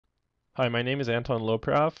Hi, my name is Anton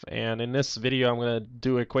Lopyrev, and in this video I'm going to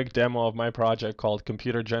do a quick demo of my project called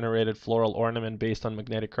Computer Generated Floral Ornament based on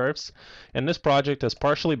magnetic curves. And this project is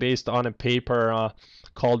partially based on a paper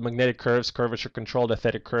called Magnetic Curves, Curvature Controlled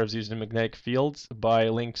Aesthetic Curves Using Magnetic Fields by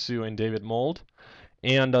Ling Su and David Mould.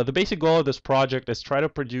 And the basic goal of this project is try to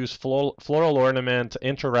produce floral ornament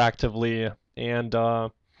interactively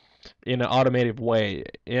and in an automated way.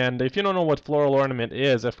 And if you don't know what floral ornament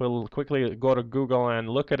is, if we'll quickly go to Google and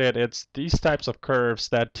look at it, it's these types of curves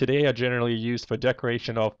that today are generally used for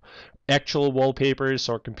decoration of actual wallpapers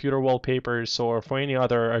or computer wallpapers or for any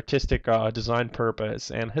other artistic design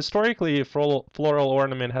purpose. And historically, floral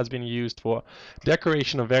ornament has been used for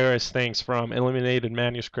decoration of various things from illuminated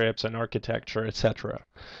manuscripts and architecture, etc.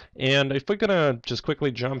 And if we're gonna just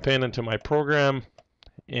quickly jump into my program,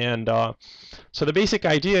 and so the basic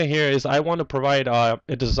idea here is I want to provide a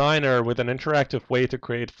designer with an interactive way to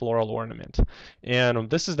create floral ornament. And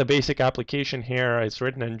this is the basic application here. It's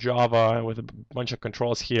written in Java with a bunch of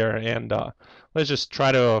controls here. And let's just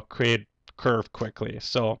try to create curve quickly.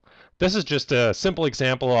 So this is just a simple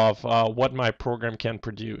example of what my program can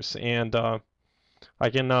produce. And I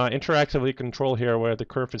can interactively control here where the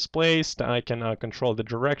curve is placed. I can control the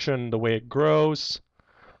direction, the way it grows.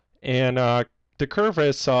 And the curve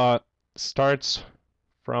is starts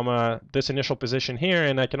from this initial position here,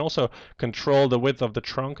 and I can also control the width of the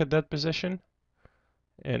trunk at that position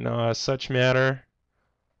in such manner.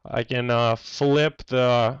 I can flip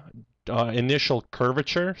the initial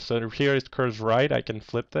curvature. So here it curves right. I can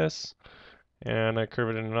flip this, and I curve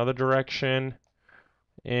it in another direction.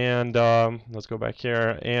 And let's go back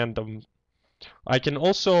here. And I can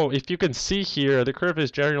also, if you can see here, the curve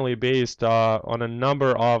is generally based on a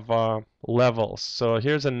number of levels. So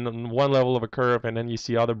here's one level of a curve, and then you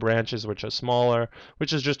see other branches which are smaller,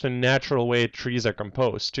 which is just a natural way trees are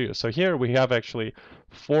composed too. So here we have actually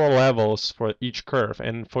 4 levels for each curve,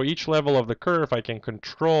 and for each level of the curve, I can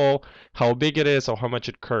control how big it is or how much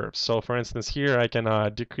it curves. So for instance, here I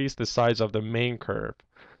can decrease the size of the main curve,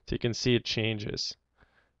 so you can see it changes.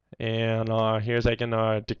 And here's I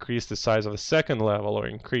can decrease the size of the second level or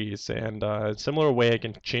increase. And similar way I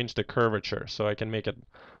can change the curvature. So I can make it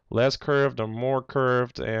less curved or more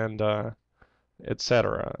curved and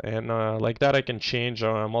etc. And like that I can change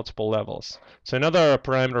multiple levels. So another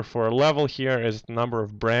parameter for a level here is the number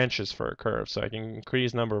of branches for a curve. So I can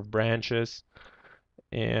increase number of branches,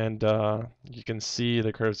 and you can see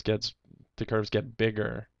the curves get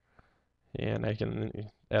bigger, and I can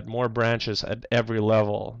add more branches at every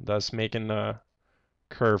level, thus making the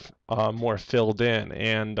curve more filled in.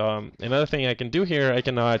 And another thing I can do here, I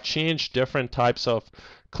can change different types of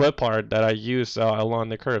clip art that I use along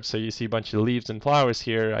the curve. So you see a bunch of leaves and flowers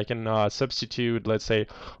here. I can substitute, let's say,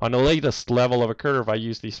 on the latest level of a curve, I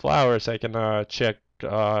use these flowers. I can I'll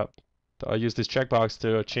use this checkbox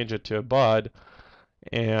to change it to a bud,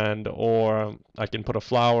 and or I can put a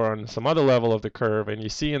flower on some other level of the curve, and you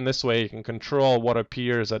see in this way you can control what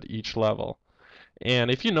appears at each level. And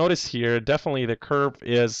if you notice here, definitely the curve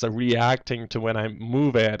is reacting to when I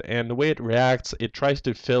move it, and the way it reacts, it tries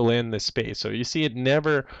to fill in the space. So you see it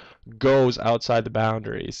never goes outside the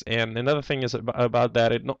boundaries. And another thing is about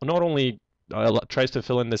that, it not only tries to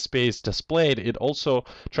fill in the space displayed, it also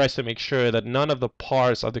tries to make sure that none of the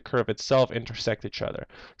parts of the curve itself intersect each other.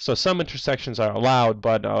 So some intersections are allowed,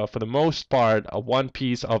 but for the most part, one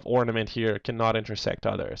piece of ornament here cannot intersect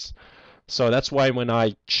others. So that's why when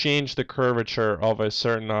I change the curvature of a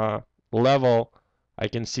certain level, I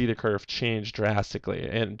can see the curve change drastically.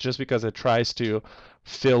 And just because it tries to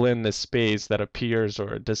fill in the space that appears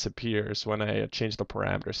or disappears when I change the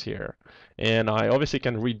parameters here. And I obviously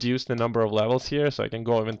can reduce the number of levels here, so I can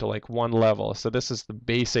go into like 1 level. So this is the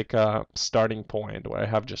basic starting point where I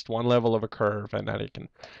have just 1 level of a curve, and then I can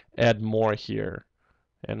add more here.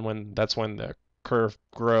 And that's when the curve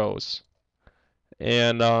grows.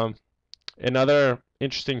 And another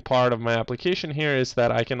interesting part of my application here is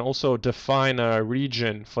that I can also define a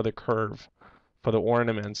region for the curve, for the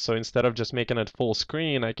ornaments. So instead of just making it full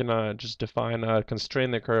screen, I can just constrain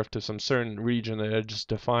the curve to some certain region that is just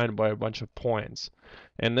defined by a bunch of points.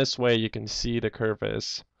 And this way you can see the curve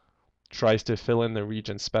tries to fill in the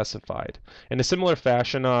region specified. In a similar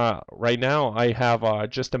fashion, right now I have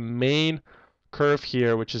just a main curve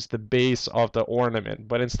here, which is the base of the ornament.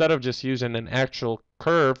 But instead of just using an actual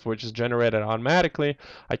curve, which is generated automatically,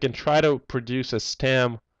 I can try to produce a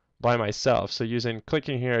stem by myself. So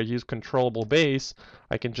clicking here, use controllable base,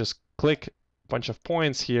 I can just click a bunch of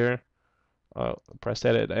points here, press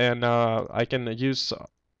edit, and I can use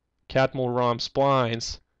catmull-rom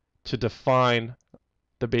splines to define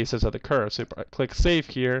the bases of the curve. So if I click save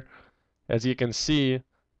here, as you can see,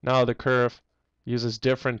 Now the curve uses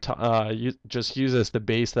different, just uses the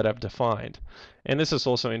base that I've defined. And this is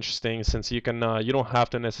also interesting since you can, you don't have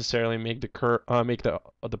to necessarily make the make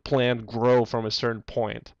the plant grow from a certain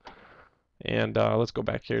point. And let's go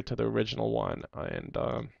back here to the original one. And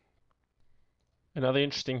another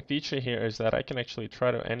interesting feature here is that I can actually try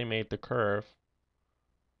to animate the curve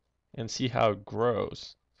and see how it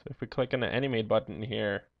grows. So if we click on the animate button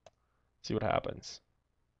here, see what happens.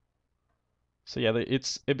 So yeah,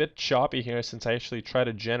 it's a bit choppy here since I actually try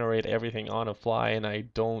to generate everything on the fly and I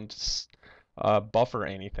don't buffer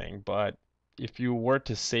anything. But if you were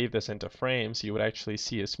to save this into frames, you would actually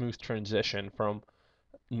see a smooth transition from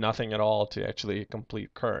nothing at all to actually a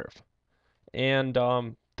complete curve. And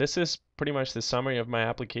this is pretty much the summary of my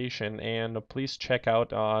application. And please check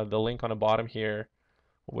out the link on the bottom here,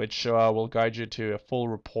 which will guide you to a full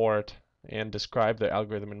report and describe the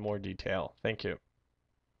algorithm in more detail. Thank you.